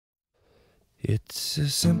It's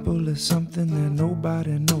as simple as something that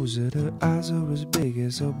nobody knows it. Her eyes are as big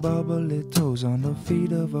as her bubbly toes. On the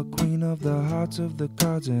feet of a queen of the hearts of the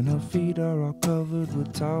cards, and her feet are all covered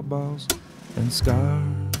with tar balls and scars.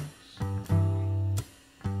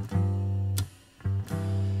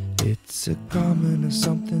 It's a common as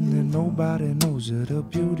something that nobody knows it. Her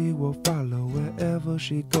beauty will follow wherever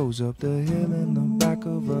she goes. Up the hill in the back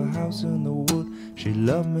of her house in the wood. She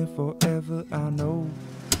loved me forever, I know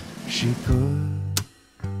she could.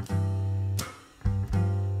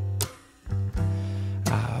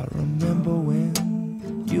 I remember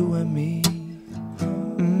when you and me,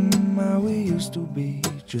 how we used to be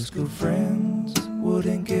just good friends.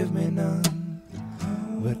 Wouldn't give me none,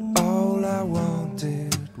 but all I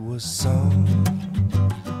wanted was some.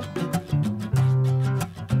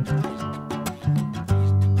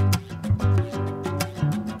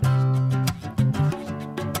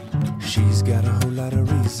 She's got a whole lot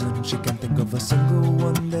of reasons. She can't think of a single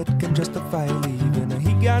one that can justify leaving her.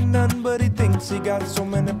 He got none, but he thinks he got so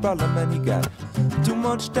many problems, and he got too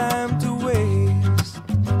much time to waste.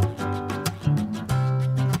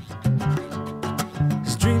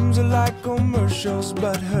 His dreams are like commercials,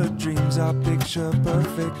 but her dreams are picture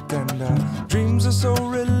perfect, and our dreams are so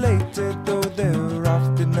related, though they're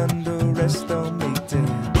often underestimated.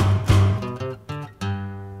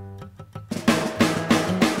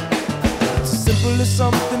 Simple as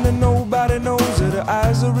something that nobody knows it. Her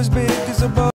eyes are as big as a